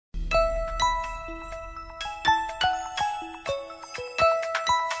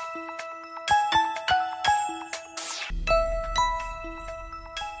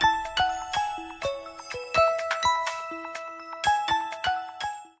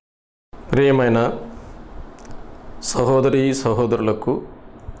ప్రియమైన సహోదరి సహోదరులకు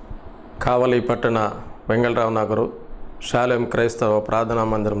కావలి పట్టణ వెంగళరావు నగరు షాలేం క్రైస్తవ ప్రార్థనా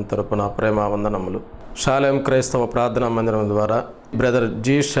మందిరం తరపున ప్రేమ వందనములు. షాలేం క్రైస్తవ ప్రార్థనా మందిరం ద్వారా బ్రదర్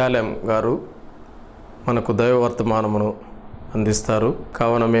జి షాలేం గారు మనకు దైవ వర్తమానమును అందిస్తారు.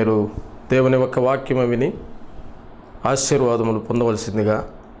 కావున మీరు దేవుని యొక్క వాక్యము విని ఆశీర్వాదములు పొందవలసిందిగా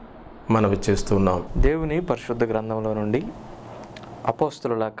మనవి చేస్తున్నాం. దేవుని పరిశుద్ధ గ్రంథంలో నుండి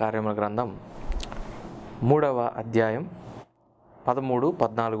అపోస్తుల కార్యముల గ్రంథం 3వ అధ్యాయం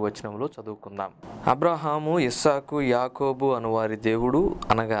 13-14 వచనములు చదువుకుందాం. అబ్రహాము, ఇస్సాకు, యాకోబు అనువారి దేవుడు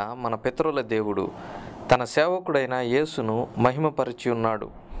అనగా మన పితరుల దేవుడు తన సేవకుడైన యేసును మహిమపరిచి ఉన్నాడు.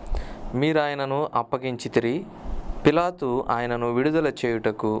 మీరాయనను అప్పగించితిరి. పిలాతు ఆయనను విడుదల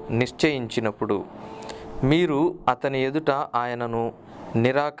చేయుటకు నిశ్చయించినప్పుడు మీరు అతని ఎదుట ఆయనను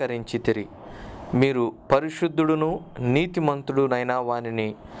నిరాకరించితిరి. మీరు పరిశుద్ధుడును నీతిమంతుడునైన వానిని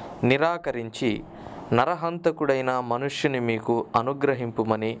నిరాకరించి నరహంతకుడైన మనుష్యుని మీకు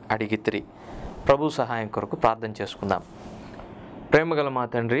అనుగ్రహింపుమని అడిగితిరి. ప్రభు సహాయం కొరకు ప్రార్థన చేసుకుందాం. ప్రేమగల మా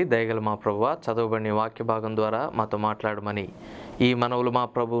తండ్రి, దయగల మా ప్రభువా, చదవబడిన వాక్య భాగం ద్వారా మాతో మాట్లాడమని ఈ మనవులు మా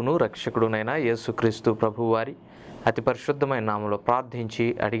ప్రభువును రక్షకుడునైన యేసుక్రీస్తు ప్రభువు వారి అతి పరిశుద్ధమైన నామములో ప్రార్థించి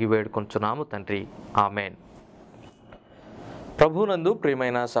అడిగి వేడుకొంచున్నాము తండ్రి, ఆమెన్. ప్రభునందు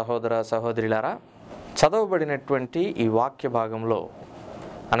ప్రియమైన సహోదర సహోదరులారా, చదవబడినటువంటి ఈ వాక్య భాగంలో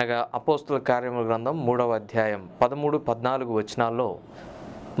అనగా అపోస్తుల కార్యముల గ్రంథం 3వ అధ్యాయం 13-14 వచనాల్లో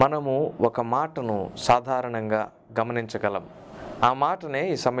మనము ఒక మాటను సాధారణంగా గమనించగలం. ఆ మాటనే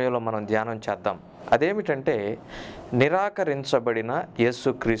ఈ సమయంలో మనం ధ్యానం చేద్దాం. అదేమిటంటే నిరాకరించబడిన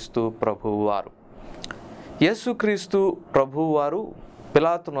యేసుక్రీస్తు ప్రభువారు. యేసుక్రీస్తు ప్రభువారు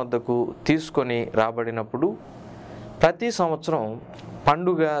పిలాతు వద్దకు తీసుకొని రాబడినప్పుడు ప్రతి సంవత్సరం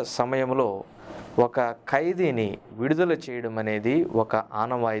పండుగ సమయంలో ఒక ఖైదీని విడుదల చేయడం అనేది ఒక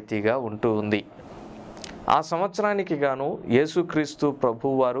ఆనవాయితీగా ఉంటూ ఉంది. ఆ సంవత్సరానికి గాను యేసుక్రీస్తు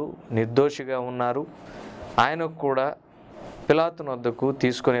ప్రభువారు నిర్దోషిగా ఉన్నారు. ఆయనకు కూడా పిలాతు వద్దకు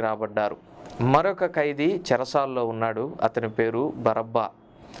తీసుకొని రాబడ్డారు. మరొక ఖైదీ చెరసాల్లో ఉన్నాడు. అతని పేరు బరబ్బా.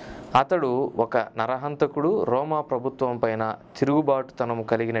 అతడు ఒక నరహంతకుడు, రోమా ప్రభుత్వం పైన తిరుగుబాటుతనం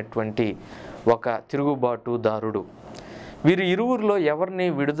కలిగినటువంటి ఒక తిరుగుబాటుదారుడు. వీరు ఇరువురిలో ఎవరిని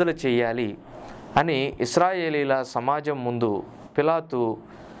విడుదల చేయాలి అని ఇశ్రాయేలీల సమాజం ముందు పిలాతు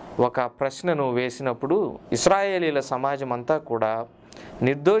ఒక ప్రశ్నను వేసినప్పుడు ఇశ్రాయేలీల సమాజం అంతా కూడా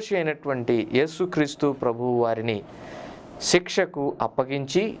నిర్దోషి అయినటువంటి యేసుక్రీస్తు ప్రభువు వారిని శిక్షకు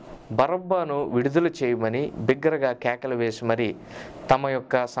అప్పగించి బరబ్బాను విడుదల చేయమని బిగ్గరగా కేకలు వేసి మరి తమ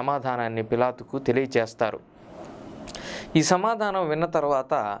యొక్క సమాధానాన్ని పిలాతుకు తెలియజేస్తారు. ఈ సమాధానం విన్న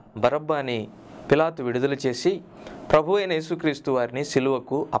తర్వాత బరబ్బాని పిలాతు విడుదల చేసి ప్రభు అయిన యేసుక్రీస్తు వారిని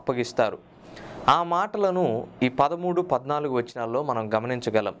సిలువకు అప్పగిస్తారు. ఆ మాటలను ఈ 13-14 వచనాల్లో మనం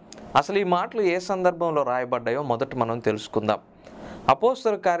గమనించగలం. అసలు ఈ మాటలు ఏ సందర్భంలో రాయబడ్డాయో మొదట మనం తెలుసుకుందాం.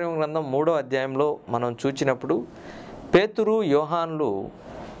 అపోస్తల కార్యం గ్రంథం 3వ అధ్యాయంలో మనం చూచినప్పుడు పేతురు, యోహాన్లు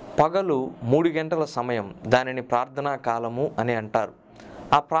పగలు 3 గంటల సమయం, దానిని ప్రార్థనా కాలము అని అంటారు.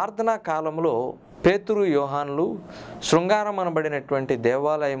 ఆ ప్రార్థనా కాలంలో పేతురు, యోహాన్లు శృంగారం అనబడినటువంటి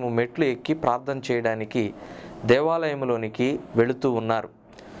దేవాలయము మెట్లు ఎక్కి ప్రార్థన చేయడానికి దేవాలయంలోనికి వెళుతూ ఉన్నారు.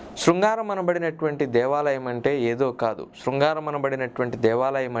 శృంగారం అనబడినటువంటి దేవాలయం అంటే ఏదో కాదు. శృంగారం అనబడినటువంటి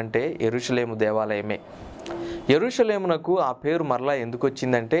దేవాలయం అంటే యెరూషలేము దేవాలయమే. యెరూషలేమునకు ఆ పేరు మరలా ఎందుకు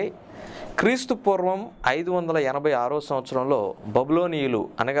వచ్చిందంటే క్రీస్తు పూర్వం 586వ సంవత్సరంలో బబులోనీయులు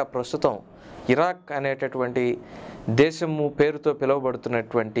అనగా ప్రస్తుతం ఇరాక్ అనేటటువంటి దేశము పేరుతో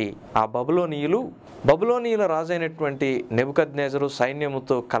పిలువబడుతున్నటువంటి ఆ బబులోనీయుల రాజైనటువంటి నెబుకద్నెజరు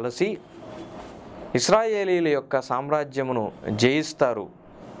సైన్యముతో కలిసి ఇశ్రాయేలీల యొక్క సామ్రాజ్యమును జయిస్తారు.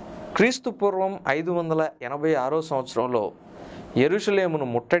 క్రీస్తు పూర్వం 586వ సంవత్సరంలో యెరూషలేమును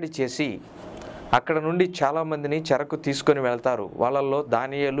ముట్టడి చేసి అక్కడ నుండి చాలామందిని చెరకు తీసుకొని వెళ్తారు. వాళ్ళల్లో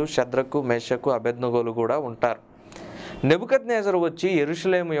దానియేలు, షద్రకు, మేషకు, అబేద్నెగోలు కూడా ఉంటారు. నెబుకద్నెజరు వచ్చి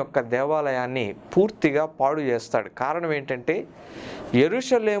యెరూషలేము యొక్క దేవాలయాన్ని పూర్తిగా పాడు చేస్తాడు. కారణం ఏంటంటే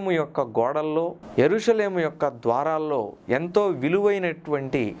యెరూషలేము యొక్క గోడల్లో, యెరూషలేము యొక్క ద్వారాల్లో ఎంతో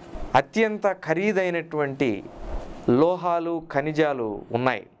విలువైనటువంటి అత్యంత ఖరీదైనటువంటి లోహాలు, ఖనిజాలు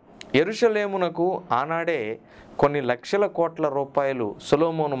ఉన్నాయి. యెరూషలేమునకు ఆనాడే కొన్ని లక్షల కోట్ల రూపాయలు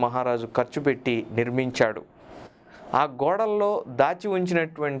సొలొమోను మహారాజు ఖర్చు పెట్టి నిర్మించాడు. ఆ గోడల్లో దాచి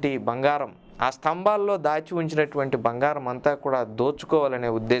ఉంచినటువంటి బంగారం, ఆ స్తంభాల్లో దాచి ఉంచినటువంటి బంగారం అంతా కూడా దోచుకోవాలనే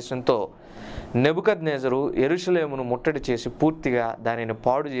ఉద్దేశంతో నెబుకద్నెజరు యెరూషలేమును ముట్టడి చేసి పూర్తిగా దానిని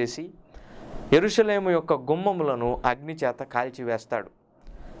పాడు చేసి యెరూషలేము యొక్క గుమ్మములను అగ్ని చేత కాల్చివేస్తాడు.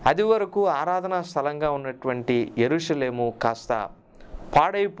 అది వరకు ఆరాధనా స్థలంగా ఉన్నటువంటి యెరూషలేము కాస్త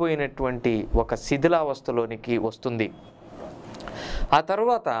పాడైపోయినటువంటి ఒక శిథిలావస్థలోనికి వస్తుంది. ఆ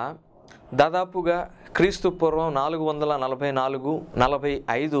తర్వాత దాదాపుగా క్రీస్తు పూర్వం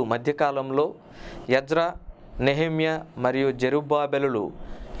 444-45 మధ్యకాలంలో ఎజ్రా, నెహెమ్యా మరియు జెరుబ్బాబెలులు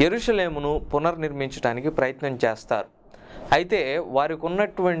యెరూషలేమును పునర్నిర్మించడానికి ప్రయత్నం చేస్తారు. అయితే వారికి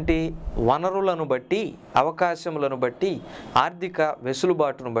ఉన్నటువంటి వనరులను బట్టి, అవకాశములను బట్టి, ఆర్థిక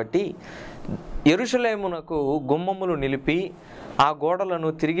వెసులుబాటును బట్టి యెరూషలేమునకు గుమ్మములు నిలిపి ఆ గోడలను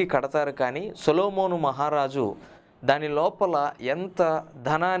తిరిగి కడతారు. కానీ సొలొమోను మహారాజు దాని లోపల ఎంత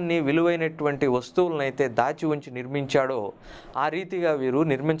ధనాన్ని, విలువైనటువంటి వస్తువులనైతే దాచి ఉంచి నిర్మించాడో ఆ రీతిగా వీరు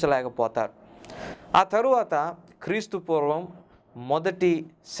నిర్మించలేకపోతారు. ఆ తరువాత క్రీస్తు పూర్వం 1వ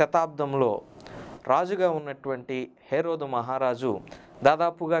శతాబ్దంలో రాజుగా ఉన్నటువంటి హేరోదు మహారాజు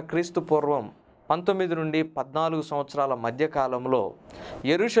దాదాపుగా క్రీస్తు పూర్వం 19 నుండి 14 సంవత్సరాల మధ్యకాలంలో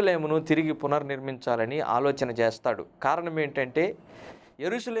యెరూషలేమును తిరిగి పునర్నిర్మించాలని ఆలోచన చేస్తాడు. కారణం ఏంటంటే,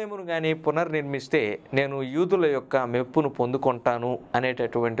 యెరూషలేమును కానీ పునర్నిర్మిస్తే నేను యూదుల యొక్క మెప్పును పొందుకుంటాను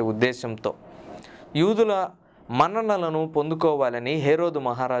అనేటటువంటి ఉద్దేశంతో, యూదుల మన్ననలను పొందుకోవాలని హేరోదు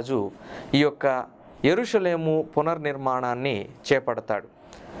మహారాజు ఈ యొక్క యెరూషలేము పునర్నిర్మాణాన్ని చేపడతాడు.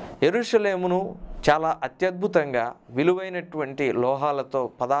 యెరూషలేమును చాలా అత్యద్భుతంగా విలువైనటువంటి లోహాలతో,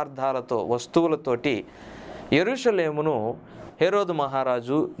 పదార్థాలతో, వస్తువులతోటి యెరూషలేమును హేరోదు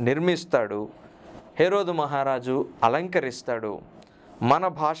మహారాజు నిర్మిస్తాడు. హేరోదు మహారాజు అలంకరిస్తాడు. మన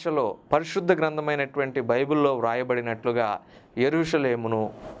భాషలో పరిశుద్ధ గ్రంథమైనటువంటి బైబిల్లో వ్రాయబడినట్లుగా యెరూషలేమును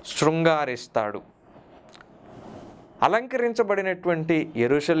శృంగారిస్తాడు. అలంకరించబడినటువంటి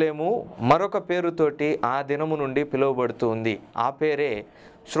యెరూషలేము మరొక పేరుతోటి ఆ దినము నుండి పిలువబడుతూ ఉంది. ఆ పేరే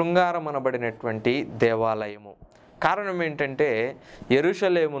శృంగారమనబడినటువంటి దేవాలయము. కారణం ఏంటంటే,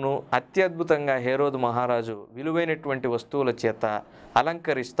 యెరూషలేమును అత్యద్భుతంగా హేరోదు మహారాజు విలువైనటువంటి వస్తువుల చేత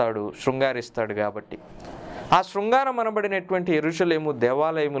అలంకరిస్తాడు, శృంగారిస్తాడు. కాబట్టి ఆ శృంగారం అనబడినటువంటి యెరూషలేము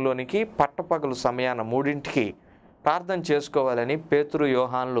దేవాలయములోనికి పట్టపగలు సమయాన 3ంటికి ప్రార్థన చేసుకోవాలని పేతురు,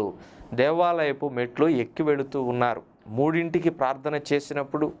 యోహాన్లు దేవాలయపు మెట్లు ఎక్కి వెళుతూ ఉన్నారు. 3ంటికి ప్రార్థన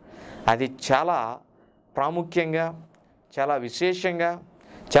చేసినప్పుడు అది చాలా ప్రాముఖ్యంగా, చాలా విశేషంగా,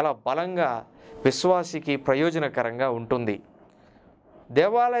 చాలా బలంగా విశ్వాసికి ప్రయోజనకరంగా ఉంటుంది.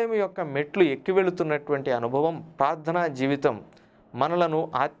 దేవాలయం యొక్క మెట్లు ఎక్కి వెళుతున్నటువంటి అనుభవం, ప్రార్థనా జీవితం మనలను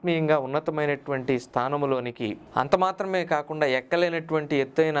ఆత్మీయంగా ఉన్నతమైనటువంటి స్థానములోనికి, అంత మాత్రమే కాకుండా ఎక్కలేనటువంటి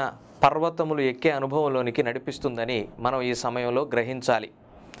ఎత్తైన పర్వతములు ఎక్కే అనుభవంలోనికి నడిపిస్తుందని మనం ఈ సమయంలో గ్రహించాలి.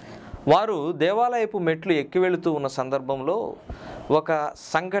 వారు దేవాలయపు మెట్లు ఎక్కి వెళుతూ ఉన్న సందర్భంలో ఒక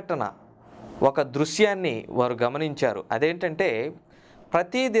సంఘటన, ఒక దృశ్యాన్ని వారు గమనించారు. అదేంటంటే,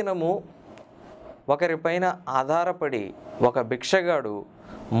 ప్రతిదినము ఒకరిపైన ఆధారపడి ఒక భిక్షగాడు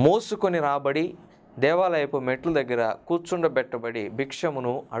మోసుకొని రాబడి దేవాలయపు మెట్ల దగ్గర కూర్చుండబెట్టబడి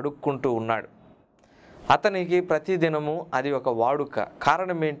భిక్షమును అడుక్కుంటూ ఉన్నాడు. అతనికి ప్రతిదినము అది ఒక వాడుక.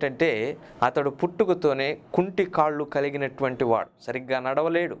 కారణం ఏంటంటే, అతడు పుట్టుకతోనే కుంటి కాళ్ళు కలిగినటువంటి వాడు, సరిగ్గా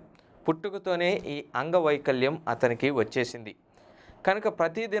నడవలేడు. పుట్టుకతోనే ఈ అంగవైకల్యం అతనికి వచ్చేసింది. కనుక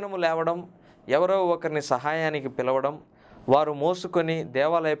ప్రతిదినము లేవడం, ఎవరో ఒకరిని సహాయానికి పిలవడం, వారు మోసుకొని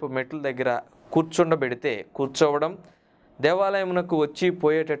దేవాలయపు మెట్ల దగ్గర కూర్చుండబెడితే కూర్చోవడం, దేవాలయమునకు వచ్చి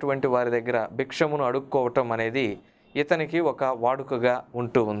పోయేటటువంటి వారి దగ్గర భిక్షమును అడుక్కోవటం అనేది ఇతనికి ఒక వాడుకగా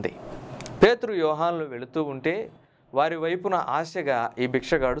ఉంటూ ఉంది. పేతురు, యోహాన్లు వెళుతూ ఉంటే వారి వైపున ఆశగా ఈ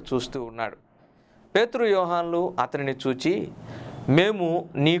భిక్షగాడు చూస్తూ ఉన్నాడు. పేతురు, యోహాన్లు అతనిని చూచి, మేము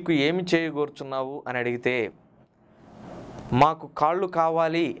నీకు ఏమి చేయగోరుచున్నావు అని అడిగితే, మాకు కాళ్ళు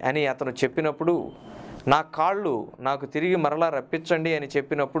కావాలి అని అతను చెప్పినప్పుడు, నా కాళ్ళు నాకు తిరిగి మరలా రప్పించండి అని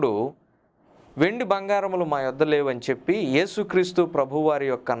చెప్పినప్పుడు, వెండి బంగారములు మా యొద్ద లేవని చెప్పి యేసుక్రీస్తు ప్రభువారి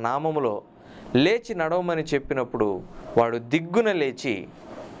యొక్క నామములో లేచి నడవమని చెప్పినప్పుడు వాడు దిగ్గున లేచి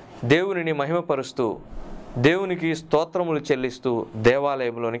దేవునిని మహిమపరుస్తూ, దేవునికి స్తోత్రములు చెల్లిస్తూ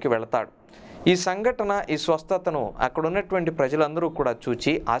దేవాలయంలోనికి వెళతాడు. ఈ సంఘటన, ఈ స్వస్థతను అక్కడ ఉన్నటువంటి ప్రజలందరూ కూడా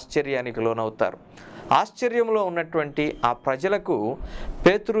చూచి ఆశ్చర్యానికి లోనవుతారు. ఆశ్చర్యంలో ఉన్నటువంటి ఆ ప్రజలకు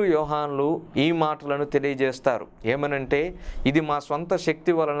పేతురు, యోహాన్లు ఈ మాటలను తెలియజేస్తారు. ఏమనంటే, ఇది మా సొంత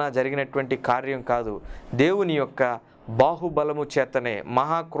శక్తి వలన జరిగినటువంటి కార్యం కాదు, దేవుని యొక్క బాహుబలము చేతనే,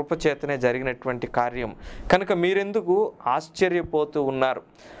 మహాకృప చేతనే జరిగినటువంటి కార్యం. కనుక మీరెందుకు ఆశ్చర్యపోతూ ఉన్నారు?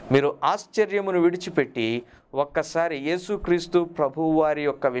 మీరు ఆశ్చర్యమును విడిచిపెట్టి ఒక్కసారి యేసుక్రీస్తు ప్రభువు వారి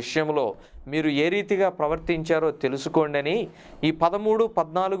యొక్క విషయంలో మీరు ఏ రీతిగా ప్రవర్తించారో తెలుసుకోండి అని ఈ 13,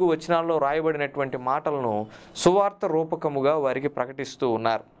 14 వచనాల్లో రాయబడినటువంటి మాటలను సువార్త రూపకముగా వారికి ప్రకటిస్తూ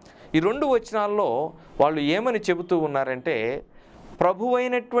ఉన్నారు. ఈ 2 వచనాల్లో వాళ్ళు ఏమని చెబుతూ ఉన్నారంటే,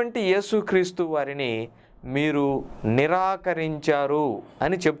 ప్రభువైనటువంటి యేసుక్రీస్తు వారిని మీరు నిరాకరించారు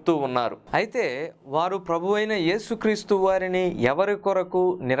అని చెప్తూ ఉన్నారు. అయితే వారు ప్రభువైన యేసుక్రీస్తు వారిని ఎవరి కొరకు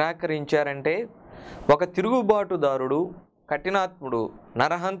నిరాకరించారంటే, ఒక తిరుగుబాటుదారుడు, కఠినాత్ముడు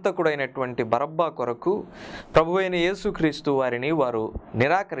నరహంతకుడైనటువంటి బరబ్బా కొరకు ప్రభువైన యేసుక్రీస్తు వారిని వారు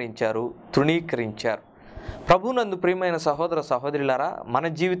నిరాకరించారు, తృణీకరించారు. ప్రభునందు ప్రియమైన సహోదర సహోదరులారా, మన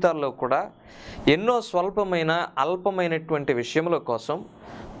జీవితాల్లో కూడా ఎన్నో స్వల్పమైన అల్పమైనటువంటి విషయముల కోసం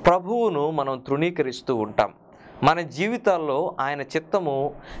ప్రభువును మనం తృణీకరిస్తూ ఉంటాం. మన జీవితాల్లో ఆయన చిత్తము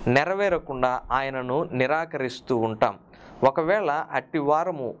నెరవేరకుండా ఆయనను నిరాకరిస్తూ ఉంటాం. ఒకవేళ అట్టి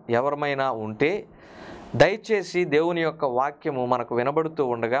వారము ఎవరమైనా ఉంటే దయచేసి దేవుని యొక్క వాక్యము మనకు వినబడుతూ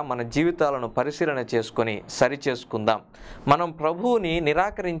ఉండగా మన జీవితాలను పరిశీలన చేసుకొని సరిచేసుకుందాం. మనం ప్రభువుని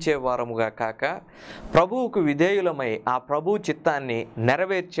నిరాకరించే వారముగా కాక ప్రభువుకు విధేయులమై ఆ ప్రభు చిత్తాన్ని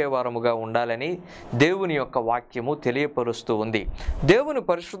నెరవేర్చే వారముగా ఉండాలని దేవుని యొక్క వాక్యము తెలియపరుస్తూ ఉంది. దేవుని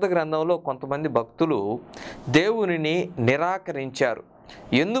పరిశుద్ధ గ్రంథంలో కొంతమంది భక్తులు దేవునిని నిరాకరించారు.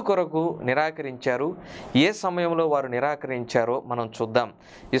 ఎందుకొరకు నిరాకరించారు, ఏ సమయంలో వారు నిరాకరించారో మనం చూద్దాం.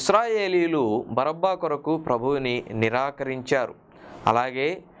 ఇశ్రాయేలీలు బరబ్బా కొరకు ప్రభువుని నిరాకరించారు. అలాగే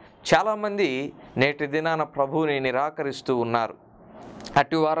చాలామంది నేటి దినాన ప్రభువుని నిరాకరిస్తూ ఉన్నారు.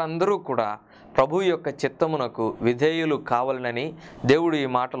 అటు వారందరూ కూడా ప్రభు యొక్క చిత్తమునకు విధేయులు కావాలని దేవుడు ఈ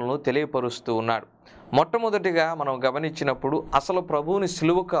మాటలను తెలియపరుస్తూ ఉన్నాడు. మొట్టమొదటిగా మనం గమనించినప్పుడు అసలు ప్రభువుని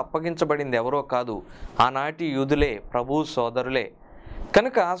సిలువకు అప్పగించబడింది ఎవరో కాదు, ఆనాటి యూదులే, ప్రభు సోదరులే.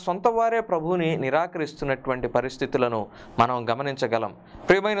 కనుక సొంత వారే ప్రభువుని నిరాకరిస్తున్నటువంటి పరిస్థితులను మనం గమనించగలం.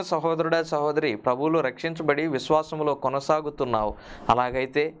 ప్రియమైన సహోదరుడా సహోదరి, ప్రభువులో రక్షించబడి విశ్వాసములో కొనసాగుతున్నావు.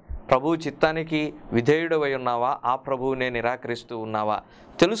 అలాగైతే ప్రభు చిత్తానికి విధేయుడవై ఉన్నావా, ఆ ప్రభువునే నిరాకరిస్తూ ఉన్నావా?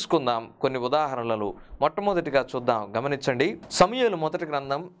 తెలుసుకుందాం కొన్ని ఉదాహరణలు. మొట్టమొదటిగా చూద్దాం, గమనించండి. సమూయేలు మొదటి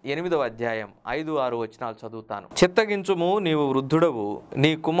గ్రంథం 8వ అధ్యాయం 5-6 వచనాలు చదువుతాను. చిత్తగించుము, నీవు వృద్ధుడవు,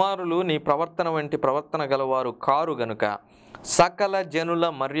 నీ కుమారులు నీ ప్రవర్తన వంటి ప్రవర్తన గలవారు కారు గనుక సకల జనుల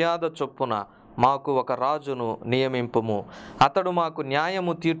మర్యాద చొప్పున మాకు ఒక రాజును నియమింపుము, అతడు మాకు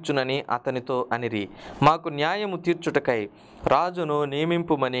న్యాయము తీర్చునని అతనితో అనిరి. మాకు న్యాయము తీర్చుటకై రాజును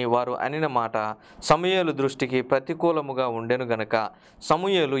నియమింపుమని వారు అనిన మాట సమూయేలు దృష్టికి ప్రతికూలముగా ఉండెను గనుక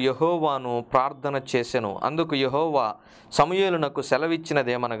సమూయేలు యెహోవాను ప్రార్థన చేసెను. అందుకు యెహోవా సమూయేలునకు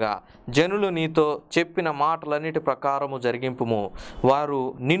సెలవిచ్చినదేమనగా, జనులు నీతో చెప్పిన మాటలన్నిటి ప్రకారము జరిగింపుము. వారు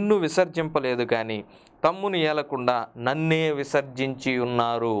నిన్ను విసర్జింపలేదు కానీ తమ్ముని ఏలకుండా నన్నే విసర్జించి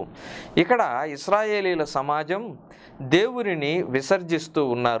ఉన్నారు. ఇక్కడ ఇశ్రాయేలీల సమాజం దేవునిని విసర్జిస్తూ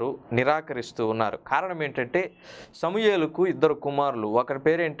ఉన్నారు, నిరాకరిస్తూ ఉన్నారు. కారణం ఏంటంటే సమూయేలుకు 2 కుమారులు. ఒకరి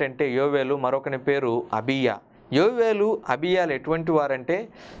పేరు ఏంటంటే యోవేలు, మరొకని పేరు అబీయా. యోవేలు అబీయాలు ఎటువంటి వారంటే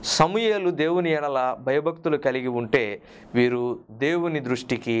సమూయేలు దేవుని ఎడల భయభక్తులు కలిగి ఉంటే వీరు దేవుని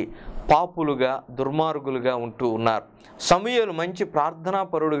దృష్టికి పాపులుగా, దుర్మార్గులుగా ఉంటూ ఉన్నారు. సమూయేలు మంచి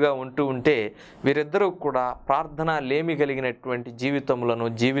ప్రార్థనాపరుడుగా ఉంటూ ఉంటే వీరిద్దరూ కూడా ప్రార్థన లేమి కలిగినటువంటి జీవితములను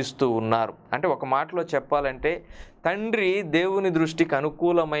జీవిస్తూ ఉన్నారు. అంటే ఒక మాటలో చెప్పాలంటే తండ్రి దేవుని దృష్టికి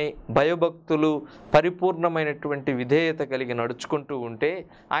అనుకూలమై భయభక్తులు పరిపూర్ణమైనటువంటి విధేయత కలిగి నడుచుకుంటూ ఉంటే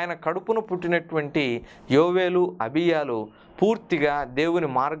ఆయన కడుపున పుట్టినటువంటి యోవేలు అబీయాలు పూర్తిగా దేవుని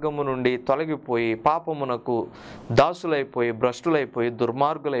మార్గము నుండి తొలగిపోయి పాపమునకు దాసులైపోయి భ్రష్టులైపోయి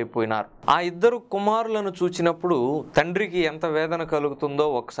దుర్మార్గులైపోయినారు. ఆ 2 కుమారులను చూచినప్పుడు తండ్రికి ఎంత వేదన కలుగుతుందో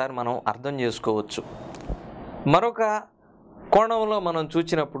ఒకసారి మనం అర్థం చేసుకోవచ్చు. మరొక కోణంలో మనం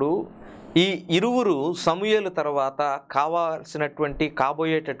చూచినప్పుడు ఈ ఇరువురు సమూయేలు తర్వాత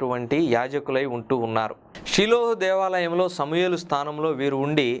కాబోయేటటువంటి యాజకులై ఉంటూ ఉన్నారు. షిలోహు దేవాలయంలో సమూయేలు స్థానంలో వీరు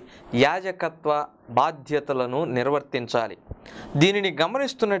ఉండి యాజకత్వ బాధ్యతలను నిర్వర్తించాలి. దీనిని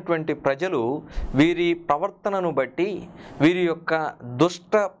గమనిస్తున్నటువంటి ప్రజలు వీరి ప్రవర్తనను బట్టి, వీరి యొక్క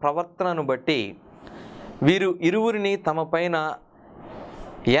దుష్ట ప్రవర్తనను బట్టి వీరు ఇరువురిని తమ పైన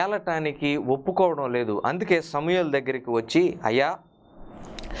ఏలటానికి ఒప్పుకోవడం లేదు. అందుకే సమూయేలు దగ్గరికి వచ్చి, అయ్యా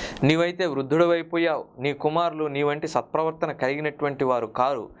నీవైతే వృద్ధుడవైపోయావు, నీ కుమారులు నీ వంటి సత్ప్రవర్తన కలిగినటువంటి వారు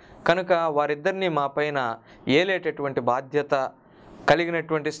కారు కనుక వారిద్దరినీ మా పైన ఏలేటటువంటి బాధ్యత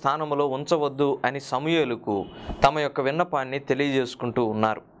కలిగినటువంటి స్థానంలో ఉంచవద్దు అని సమూయేలుకు తమ యొక్క విన్నపాన్ని తెలియజేసుకుంటూ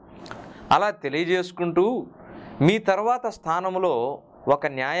ఉన్నారు. అలా తెలియజేసుకుంటూ మీ తర్వాత స్థానంలో ఒక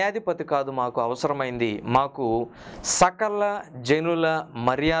న్యాయాధిపతి కాదు మాకు అవసరమైంది, మాకు సకల జనుల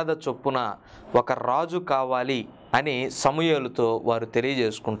మర్యాద చొప్పున ఒక రాజు కావాలి అని సమూయేలుతో వారు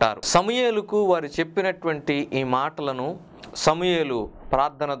తెలియజేసుకుంటారు. సమూయేలుకు వారు చెప్పినటువంటి ఈ మాటలను సమూయేలు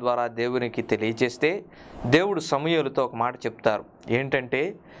ప్రార్థన ద్వారా దేవునికి తెలియజేస్తే దేవుడు సమూయేలుతో ఒక మాట చెప్తారు. ఏంటంటే,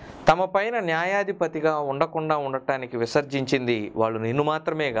 తమ పైన న్యాయాధిపతిగా ఉండకుండా ఉండటానికి విసర్జించింది వాళ్ళు నిన్ను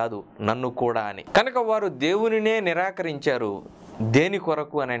మాత్రమే కాదు నన్ను కూడా అని. కనుక వారు దేవునినే నిరాకరించారు. దేని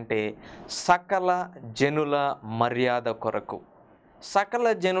కొరకు అనంటే సకల జనుల మర్యాద కొరకు. సకల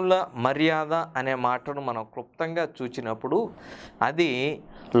జనుల మర్యాద అనే మాటను మనం క్లుప్తంగా చూచినప్పుడు అది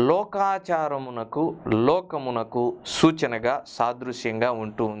లోకాచారమునకు, లోకమునకు సూచనగా, సాదృశ్యంగా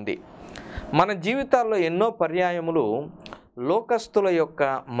ఉంటూ ఉంది. మన జీవితాల్లో ఎన్నో పర్యాయములు లోకస్తుల యొక్క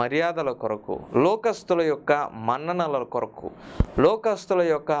మర్యాదల కొరకు, లోకస్తుల యొక్క మన్ననల కొరకు, లోకస్తుల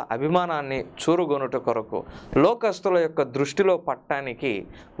యొక్క అభిమానాన్ని చూరుగొనుట కొరకు, లోకస్తుల యొక్క దృష్టిలో పట్టడానికి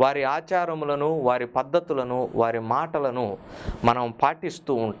వారి ఆచారములను, వారి పద్ధతులను, వారి మాటలను మనం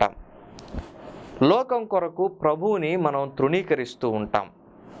పాటిస్తూ ఉంటాం. లోకం కొరకు ప్రభువుని మనం తృణీకరిస్తూ ఉంటాం.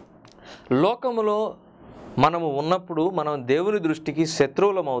 లోకములో మనము ఉన్నప్పుడు మనం దేవుని దృష్టికి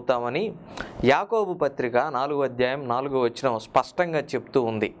శత్రువులం అవుతామని యాకోబు పత్రిక 4వ అధ్యాయం 4వ వచనం స్పష్టంగా చెప్తూ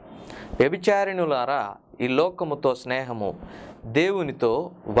ఉంది. వ్యభిచారిణులారా, ఈ లోకముతో స్నేహము దేవునితో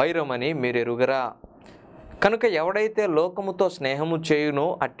వైరమని మీరెరుగరా. కనుక ఎవడైతే లోకముతో స్నేహము చేయునో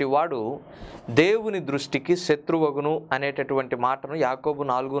అట్టివాడు దేవుని దృష్టికి శత్రువగును అనేటటువంటి మాటను యాకోబు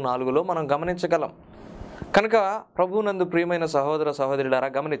 4:4లో మనం గమనించగలం. కనుక ప్రభువునందు ప్రియమైన సహోదర సహోదరులారా,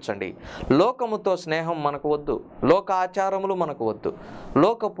 గమనించండి, లోకముతో స్నేహం మనకు వద్దు, లోక ఆచారములు మనకు వద్దు,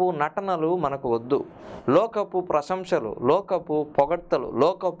 లోకపు నటనలు మనకు వద్దు, లోకపు ప్రశంసలు, లోకపు పొగడ్తలు,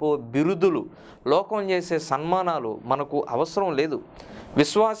 లోకపు బిరుదులు, లోకం చేసే సన్మానాలు మనకు అవసరం లేదు.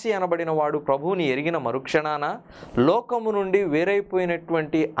 విశ్వాసి అనబడిన వాడు ప్రభువుని ఎరిగిన మరుక్షణాన లోకము నుండి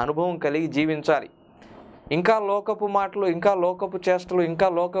వేరైపోయినటువంటి అనుభవం కలిగి జీవించాలి. ఇంకా లోకపు మాటలు, ఇంకా లోకపు చేష్టలు, ఇంకా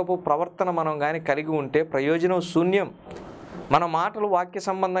లోకపు ప్రవర్తన మనం కానీ కలిగి ఉంటే ప్రయోజనం శూన్యం. మన మాటలు వాక్య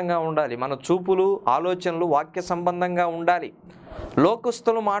సంబంధంగా ఉండాలి, మన చూపులు ఆలోచనలు వాక్య సంబంధంగా ఉండాలి.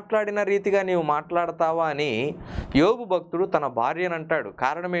 లోకస్తులు మాట్లాడిన రీతిగా నీవు మాట్లాడతావా అని యోబు భక్తుడు తన భార్యను అంటాడు.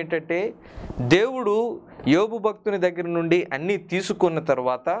 కారణం ఏంటంటే, దేవుడు యోబు భక్తుని దగ్గర నుండి అన్నీ తీసుకున్న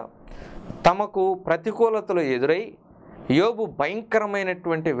తర్వాత తమకు ప్రతికూలతలు ఎదురై యోబు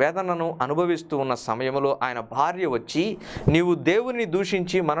భయంకరమైనటువంటి వేదనను అనుభవిస్తూ ఉన్న సమయంలో ఆయన భార్య వచ్చి, నీవు దేవుని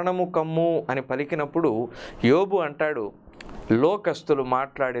దూషించి మరణము కమ్ము అని పలికినప్పుడు యోబు అంటాడు, లోకస్తులు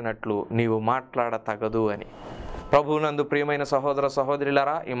మాట్లాడినట్లు నీవు మాట్లాడతగదు అని. ప్రభువునందు ప్రియమైన సహోదర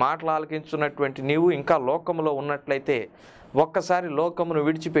సహోదరులారా, ఈ మాటలు ఆలకించున్నటువంటి నీవు ఇంకా లోకములో ఉన్నట్లయితే ఒక్కసారి లోకమును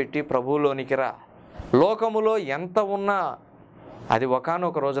విడిచిపెట్టి ప్రభువులోనికి రా. లోకములో ఎంత ఉన్నా అది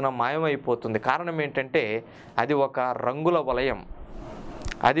ఒకానొక రోజున మాయమైపోతుంది. కారణం ఏంటంటే, అది ఒక రంగుల వలయం,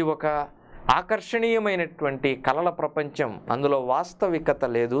 అది ఒక ఆకర్షణీయమైనటువంటి కలల ప్రపంచం. అందులో వాస్తవికత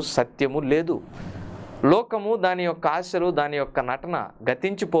లేదు, సత్యము లేదు. లోకము, దాని యొక్క ఆశలు, దాని యొక్క నటన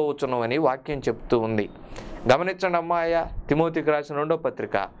గతించిపోవచ్చునని వాక్యం చెప్తూ ఉంది. గమనించండి అమ్మాయ, తిమోతికి రాసిన 2వ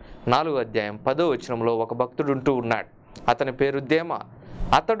పత్రిక 4వ అధ్యాయం 10వ వచనంలో ఒక భక్తుడు ఉంటూ ఉన్నాడు. అతని పేరు దేమ.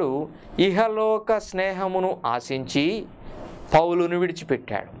 అతడు ఇహలోక స్నేహమును ఆశించి పౌలును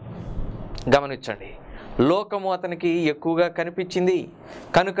విడిచిపెట్టాడు. గమనించండి, లోకము అతనికి ఎక్కువగా కనిపించింది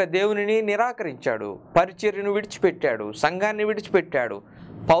కనుక దేవునిని నిరాకరించాడు, పరిచర్యను విడిచిపెట్టాడు, సంఘాన్ని విడిచిపెట్టాడు,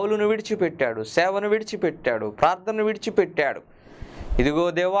 పౌలును విడిచిపెట్టాడు, సేవను విడిచిపెట్టాడు, ప్రార్థనను విడిచిపెట్టాడు. ఇదిగో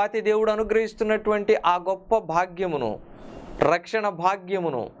దేవాతి దేవుడు అనుగ్రహిస్తున్నటువంటి ఆ గొప్ప భాగ్యమును, రక్షణ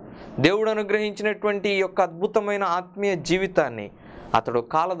భాగ్యమును, దేవుడు అనుగ్రహించినటువంటి ఈ యొక్క అద్భుతమైన ఆత్మీయ జీవితాన్ని అతడు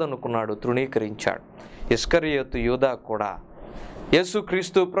కాలదనుకున్నాడు, తృణీకరించాడు. ఇస్కరియోతు యూదా కూడా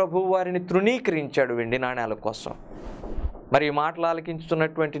యేసుక్రీస్తు ప్రభు వారిని తృణీకరించాడు వెండి నాణ్యాల కోసం. మరి ఈ మాటలు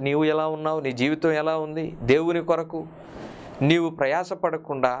ఆలకించుతున్నటువంటి నీవు ఎలా ఉన్నావు? నీ జీవితం ఎలా ఉంది? దేవుని కొరకు నీవు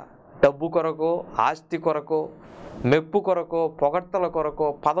ప్రయాసపడకుండా డబ్బు కొరకో, ఆస్తి కొరకో, మెప్పు కొరకో, పొగడ్తల కొరకో,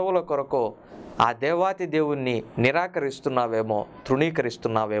 పదవుల కొరకో ఆ దేవాతి దేవుణ్ణి నిరాకరిస్తున్నావేమో,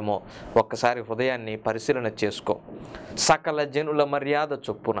 తృణీకరిస్తున్నావేమో ఒక్కసారి హృదయాన్ని పరిశీలన చేసుకో. సకల జనుల మర్యాద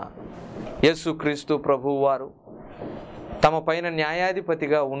చొప్పున యేసుక్రీస్తు ప్రభువారు తమ పైన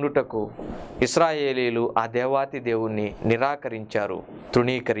న్యాయాధిపతిగా ఉండుటకు ఇశ్రాయేలీలు ఆ దేవాతి దేవుణ్ణి నిరాకరించారు,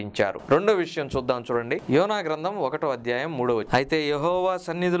 తృణీకరించారు. రెండో విషయం చూద్దాం, చూడండి. యోనా గ్రంథం 1వ అధ్యాయం 3వ వచనం. అయితే యెహోవా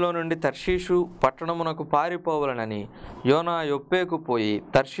సన్నిధిలో నుండి తర్షీషు పట్టణమునకు పారిపోవలనని యోనా యొప్పేకు పోయి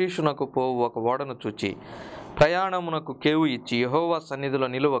తర్షీషునకు పోవు ఒక ఓడను చూచి ప్రయాణమునకు కేవు ఇచ్చి యెహోవా సన్నిధిలో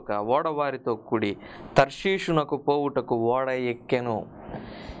నిలువక ఓడవారితో కూడి తర్షీషునకు పోవుటకు ఓడ ఎక్కెను.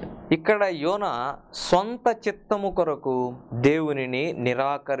 ఇక్కడ యోనా సొంత చిత్తము కొరకు దేవునిని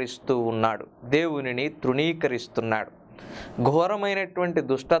నిరాకరిస్తూ ఉన్నాడు, దేవునిని తృణీకరిస్తున్నాడు. ఘోరమైనటువంటి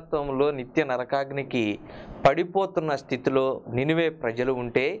దుష్టత్వంలో నిత్య నరకాగ్నికి పడిపోతున్న స్థితిలో నినివే ప్రజలు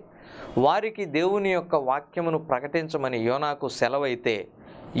ఉంటే వారికి దేవుని యొక్క వాక్యమును ప్రకటించమని యోనాకు సెలవైతే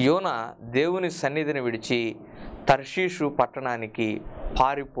యోనా దేవుని సన్నిధిని విడిచి తర్షీషు పట్టణానికి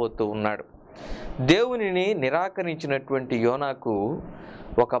పారిపోతూ ఉన్నాడు. దేవునిని నిరాకరించినటువంటి యోనాకు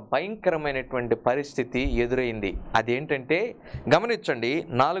ఒక భయంకరమైనటువంటి పరిస్థితి ఎదురైంది. అదేంటంటే, గమనించండి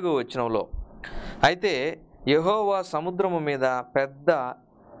 4వ వచనంలో, అయితే యెహోవా సముద్రము మీద పెద్ద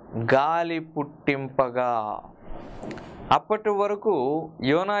గాలి పుట్టింపగా. అప్పటి వరకు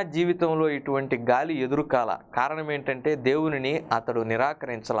యోనా జీవితంలో ఇటువంటి గాలి ఎదురుకాల. కారణం ఏంటంటే, దేవునిని అతడు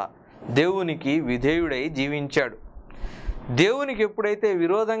నిరాకరించలా, దేవునికి విధేయుడై జీవించాడు. దేవునికి ఎప్పుడైతే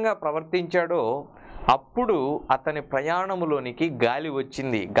విరోధంగా ప్రవర్తించాడో అప్పుడు అతని ప్రయాణములోనికి గాలి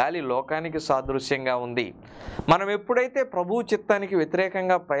వచ్చింది. గాలి లోకానికి సాదృశ్యంగా ఉంది. మనం ఎప్పుడైతే ప్రభు చిత్తానికి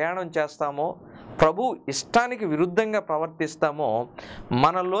వ్యతిరేకంగా ప్రయాణం చేస్తామో, ప్రభు ఇష్టానికి విరుద్ధంగా ప్రవర్తిస్తామో,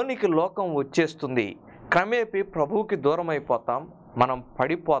 మనలోనికి లోకం వచ్చేస్తుంది. క్రమేపీ ప్రభువుకి దూరం అయిపోతాం, మనం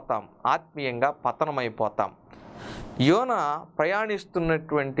పడిపోతాం, ఆత్మీయంగా పతనమైపోతాం. యోనా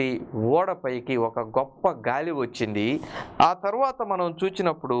ప్రయాణిస్తున్నటువంటి ఓడపైకి ఒక గొప్ప గాలి వచ్చింది. ఆ తర్వాత మనం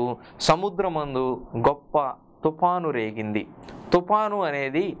చూసినప్పుడు సముద్రమందు గొప్ప తుఫాను రేగింది. తుఫాను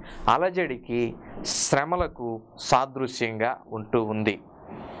అనేది అలజడికి, శ్రమలకు సాదృశ్యంగా ఉంటూ ఉంది.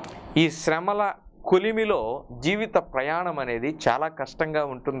 ఈ శ్రమల కొలిమిలో జీవిత ప్రయాణం అనేది చాలా కష్టంగా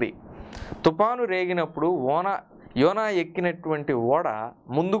ఉంటుంది. తుఫాను రేగినప్పుడు యోనా ఎక్కినటువంటి ఓడ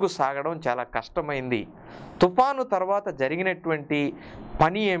ముందుకు సాగడం చాలా కష్టమైంది. తుఫాను తర్వాత జరిగినటువంటి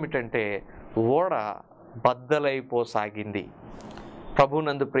పని ఏమిటంటే ఓడ బద్దలైపోసాగింది.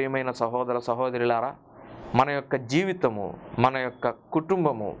 ప్రభునందు ప్రియమైన సహోదర సహోదరులారా, మన యొక్క జీవితము, మన యొక్క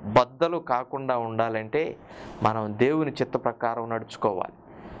కుటుంబము బద్దలు కాకుండా ఉండాలంటే మనం దేవుని చిత్త ప్రకారం నడుచుకోవాలి.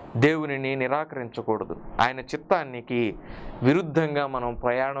 దేవునిని నిరాకరించకూడదు. ఆయన చిత్తానికి విరుద్ధంగా మనం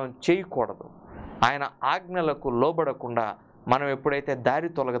ప్రయాణం చేయకూడదు. ఆయన ఆజ్ఞలకు లోబడకుండా మనం ఎప్పుడైతే దారి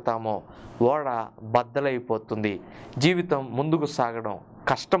తొలగుతామో ఓడ బద్దలైపోతుంది. జీవితం ముందుకు సాగడం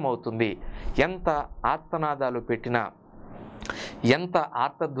కష్టమవుతుంది. ఎంత ఆర్తనాదాలు పెట్టినా, ఎంత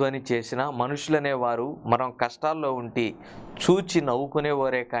ఆర్తధ్వని చేసినా మనుషులనే వారు మనం కష్టాల్లో ఉండి చూచి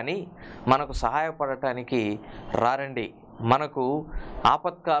నవ్వుకునేవారే కానీ మనకు సహాయపడటానికి రారండి. మనకు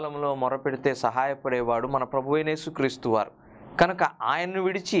ఆపత్కాలంలో మొరపెడితే సహాయపడేవాడు మన ప్రభువైన యేసుక్రీస్తు వారు. కనుక ఆయన్ను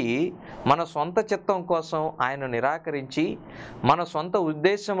విడిచి మన సొంత చిత్తం కోసం ఆయన నిరాకరించి మన సొంత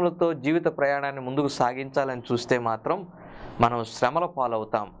ఉద్దేశములతో జీవిత ప్రయాణాన్ని ముందుకు సాగించాలని చూస్తే మాత్రం మనం శ్రమల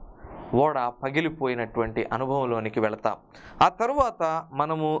పాలవుతాం. ఓడ పగిలిపోయినటువంటి అనుభవంలోనికి వెళతాం. ఆ తరువాత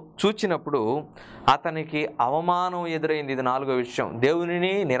మనము చూచినప్పుడు అతనికి అవమానం ఎదురైంది. ఇది 4వ విషయం.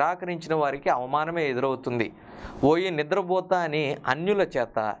 దేవునిని నిరాకరించిన వారికి అవమానమే ఎదురవుతుంది. ఓయి నిద్రపోతా అని అన్యుల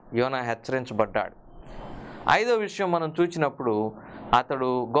చేత యోనా హెచ్చరించబడ్డాడు. 5వ విషయం మనం చూచినప్పుడు అతడు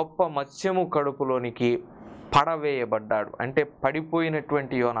గొప్ప మత్స్యము కడుపులోనికి పడవేయబడ్డాడు. అంటే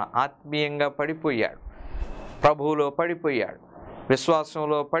పడిపోయినటువంటి యోనా ఆత్మీయంగా పడిపోయాడు, ప్రభువులో పడిపోయాడు,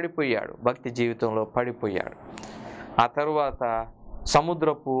 విశ్వాసంలో పడిపోయాడు, భక్తి జీవితంలో పడిపోయాడు. ఆ తరువాత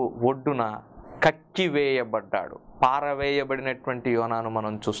సముద్రపు ఒడ్డున కక్కివేయబడ్డాడు. పారవేయబడినటువంటి యోనాను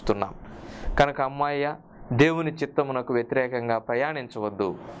మనం చూస్తున్నాం. కనుక అమ్మాయ్య, దేవుని చిత్తమునకు వ్యతిరేకంగా ప్రయాణించవద్దు,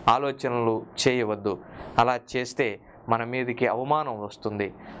 ఆలోచనలు చేయవద్దు. అలా చేస్తే మన మీదకి అవమానం వస్తుంది,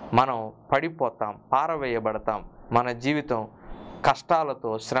 మనం పడిపోతాం, పారవేయబడతాం, మన జీవితం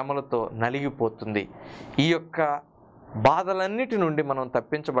కష్టాలతో, శ్రమలతో నలిగిపోతుంది. ఈ యొక్క బాధలన్నిటి నుండి మనం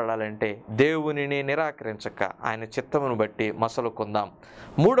తప్పించబడాలంటే దేవునిని నిరాకరించక ఆయన చిత్తమును బట్టి మసలుకుందాం.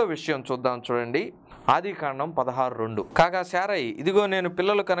 3వ విషయం చూద్దాం. చూడండి, ఆదికాండం 16:2. కాగా శారయి, ఇదిగో నేను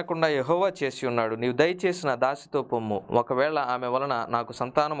పిల్లలు కనకుండా యెహోవా చేసి ఉన్నాడు, నీవు దయచేసి నా దాసితో పొమ్ము, ఒకవేళ ఆమె వలన నాకు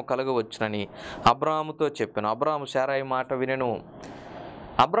సంతానము కలగవచ్చునని అబ్రహాముతో చెప్పాను. అబ్రహాము శారయి మాట వినెను.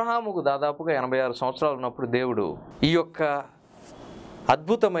 అబ్రహాముకు దాదాపుగా 86 సంవత్సరాలు ఉన్నప్పుడు దేవుడు ఈ యొక్క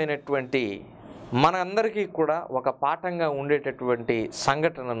అద్భుతమైనటువంటి మనందరికీ కూడా ఒక పాఠంగా ఉండేటటువంటి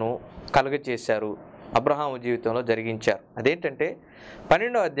సంఘటనను కలుగచేశారు, అబ్రహాము జీవితంలో జరిగించారు. అదేంటంటే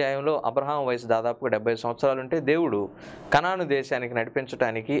 12వ అధ్యాయంలో అబ్రహాము వయసు దాదాపుగా 70 సంవత్సరాలు ఉంటే దేవుడు కనాను దేశానికి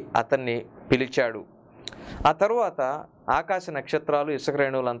నడిపించడానికి అతన్ని పిలిచాడు. ఆ తరువాత ఆకాశ నక్షత్రాలు, ఇసుక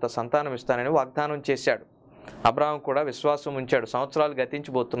రేణువులంత సంతానం ఇస్తానని వాగ్దానం చేశాడు. అబ్రహాం కూడా విశ్వాసం ఉంచాడు. సంవత్సరాలు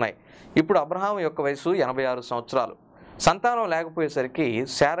గతించిపోతున్నాయి. ఇప్పుడు అబ్రహాం యొక్క వయసు 86 సంవత్సరాలు. సంతానం లేకపోయేసరికి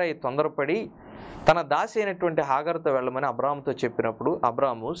శారయి తొందరపడి తన దాసి అయినటువంటి హాగరుతో వెళ్ళమని అబ్రహాముతో చెప్పినప్పుడు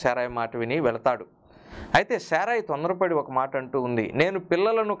అబ్రహాము శారయి మాట విని వెళతాడు. అయితే శారయి తొందరపడి ఒక మాట అంటూ ఉంది, నేను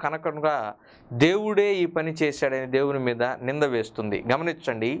పిల్లలను కనకుండా దేవుడే ఈ పని చేశాడని దేవుని మీద నింద వేస్తుంది.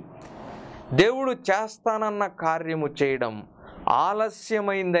 గమనించండి, దేవుడు చేస్తానన్న కార్యము చేయడం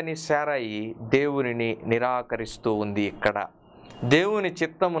ఆలస్యమైందని శారయి దేవునిని నిరాకరిస్తూ ఉంది. ఇక్కడ దేవుని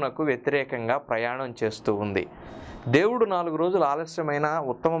చిత్తమునకు వ్యతిరేకంగా ప్రయాణం చేస్తూ ఉంది. దేవుడు 4 రోజులు ఆలస్యమైన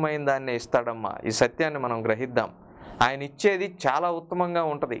ఉత్తమమైన దాన్ని ఇస్తాడమ్మా. ఈ సత్యాన్ని మనం గ్రహిద్దాం. ఆయన ఇచ్చేది చాలా ఉత్తమంగా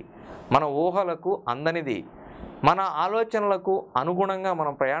ఉంటుంది, మన ఊహలకు అందనిది. మన ఆలోచనలకు అనుగుణంగా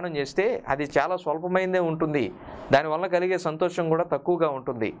మనం ప్రయాణం చేస్తే అది చాలా స్వల్పమైందే ఉంటుంది, దానివల్ల కలిగే సంతోషం కూడా తక్కువగా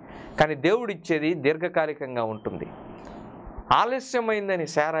ఉంటుంది. కానీ దేవుడు ఇచ్చేది దీర్ఘకాలికంగా ఉంటుంది. ఆలస్యమైందని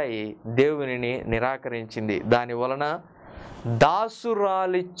శారయి దేవునిని నిరాకరించింది. దాని వలన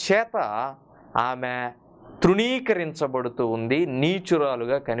దాసురాలి చేత ఆమె తృణీకరించబడుతూ ఉంది,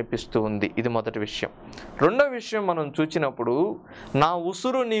 నీచురాలుగా కనిపిస్తూ ఉంది. ఇది మొదటి విషయం. రెండో విషయం మనం చూచినప్పుడు, నా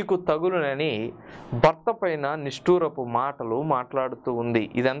ఉసురు నీకు తగులునని భర్త పైన నిష్ఠూరపు మాటలు మాట్లాడుతూ ఉంది.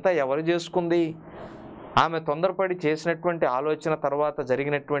 ఇదంతా ఎవరు చేసుకుంది? ఆమె తొందరపడి చేసినటువంటి ఆలోచన తర్వాత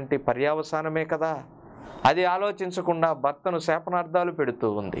జరిగినటువంటి పర్యవసానమే కదా. అది ఆలోచించకుండా భర్తను శాపనార్థాలు పెడుతూ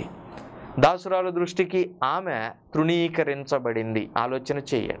ఉంది. దాసురాలు దృష్టికి ఆమె తృణీకరించబడింది. ఆలోచన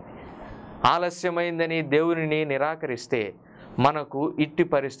చేయండి. ఆలస్యమైందని దేవునిని నిరాకరిస్తే మనకు ఇట్టి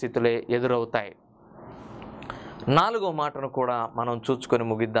పరిస్థితులే ఎదురవుతాయి. 4వ మాటను కూడా మనం చూసుకొని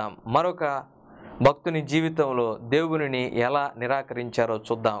ముగిద్దాం. మరొక భక్తుని జీవితంలో దేవునిని ఎలా నిరాకరించారో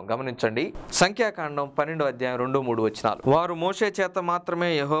చూద్దాం. గమనించండి. సంఖ్యాకాండం 12వ అధ్యాయం 2-3 వచనాలు. వారు మోషే చేత మాత్రమే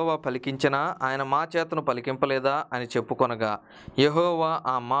యెహోవా పలికించినా ఆయన మా చేతను పలికింపలేదా అని చెప్పుకొనగా యెహోవా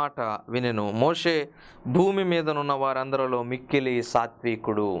ఆ మాట వినెను. మోషే భూమి మీదనున్న వారందరిలో మిక్కిలి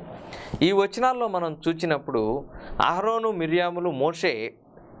సాత్వికుడు. ఈ వచనాల్లో మనం చూచినప్పుడు అహరోను మిర్యాములు మోషే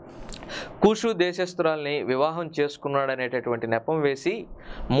కూషు దేశస్థురాల్ని వివాహం చేసుకున్నాడనేటటువంటి నెపం వేసి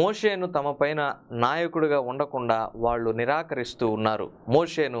మోషేను తమ పైన నాయకుడిగా ఉండకుండా వాళ్ళు నిరాకరిస్తూ ఉన్నారు.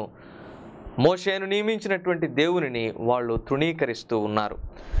 మోషేను నియమించినటువంటి దేవునిని వాళ్ళు తృణీకరిస్తూ ఉన్నారు.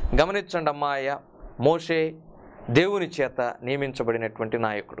 గమనించండి అమ్మాయ, మోషే దేవుని చేత నియమించబడినటువంటి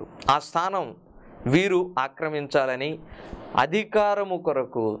నాయకుడు. ఆ స్థానం వీరు ఆక్రమించాలని అధికారము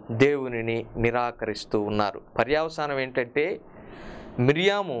కొరకు దేవునిని నిరాకరిస్తూ ఉన్నారు. పర్యవసానం ఏంటంటే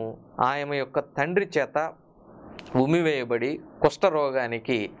మిర్యాము ఆమె యొక్క తండ్రి చేత ఉమ్మివేయబడి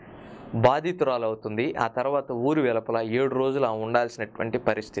కుష్ఠరోగానికి బాధితురాలవుతుంది. ఆ తర్వాత ఊరి వెలుపల 7 రోజులు ఆమె ఉండాల్సినటువంటి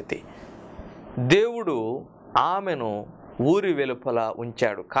పరిస్థితి. దేవుడు ఆమెను ఊరి వెలుపల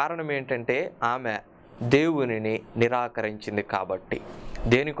ఉంచాడు. కారణం ఏంటంటే ఆమె దేవునిని నిరాకరించింది కాబట్టి.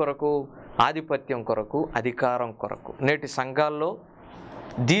 దేని కొరకు? ఆధిపత్యం కొరకు, అధికారం కొరకు. నేటి సంఘాల్లో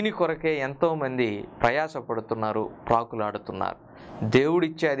దీని కొరకే ఎంతోమంది ప్రయాసపడుతున్నారు, ప్రాకులాడుతున్నారు.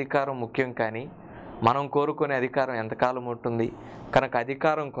 దేవుడిచ్చే అధికారం ముఖ్యం, కానీ మనం కోరుకునే అధికారం ఎంతకాలం ఉంటుంది? కనుక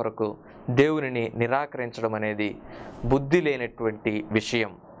అధికారం కొరకు దేవునిని నిరాకరించడం అనేది బుద్ధి లేనటువంటి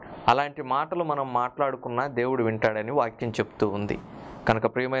విషయం. అలాంటి మాటలు మనం మాట్లాడుకున్నా దేవుడు వింటాడని వాక్యం చెప్తూ ఉంది. కనుక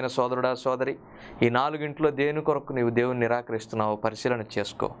ప్రియమైన సోదరుడా, సోదరి, ఈ 4 దేని కొరకు నీవు దేవుని నిరాకరిస్తున్నావో పరిశీలన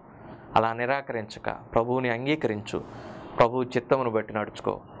చేసుకో. అలా నిరాకరించక ప్రభువుని అంగీకరించు. ప్రభువు చిత్తమును బట్టి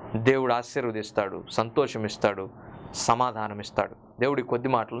నడుచుకో. దేవుడు ఆశీర్వదిస్తాడు, సంతోషమిస్తాడు, సమాధానమిస్తాడు. దేవుడి కొద్ది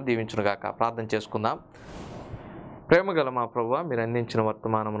మాటలు దీవించునుగాక. ప్రార్థన చేసుకుందాం. ప్రేమగల మా ప్రభువా, మీరు అందించిన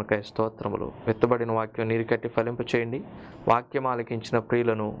వర్తమానమునకై స్తోత్రములు. వెత్తబడిన వాక్యం నీరు కట్టి ఫలింప చేయండి. వాక్యం ఆలకించిన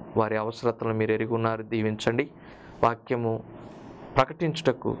ప్రియులను, వారి అవసరతలను మీరు ఎరిగి ఉన్నారు. దీవించండి. వాక్యము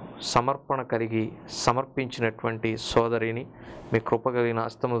ప్రకటించుటకు సమర్పణ కలిగి సమర్పించినటువంటి సోదరిని మీ కృపగలిగిన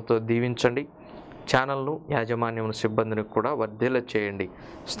హస్తములతో దీవించండి. ఛానల్ను, యాజమాన్యమును, సిబ్బందిని కూడా వర్ధిల్ల చేయండి.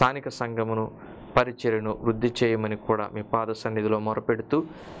 స్థానిక సంఘమును, పరిచర్యను వృద్ధి చేయమని కూడా మీ పాద సన్నిధిలో మొరపెడుతూ,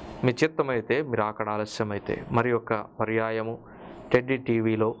 మీ చిత్తమైతే, మీరు అక్కడ ఆలస్యమైతే మరి యొక్క పర్యాయము టెడ్డీ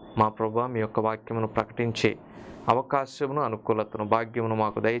టీవీలో మా ప్రభువా మీ యొక్క వాక్యమును ప్రకటించే అవకాశమును, అనుకూలతను, భాగ్యమును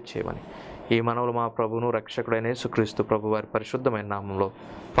మాకు దయచేయమని ఈ మనవులు మా ప్రభువును రక్షకుడైన యేసుక్రీస్తు ప్రభు వారి పరిశుద్ధమైన నామంలో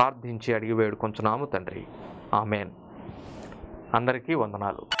ప్రార్థించి అడిగి వేడుకొంచున్నాము తండ్రి. ఆమెన్. అందరికీ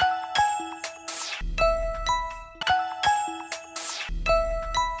వందనాలు.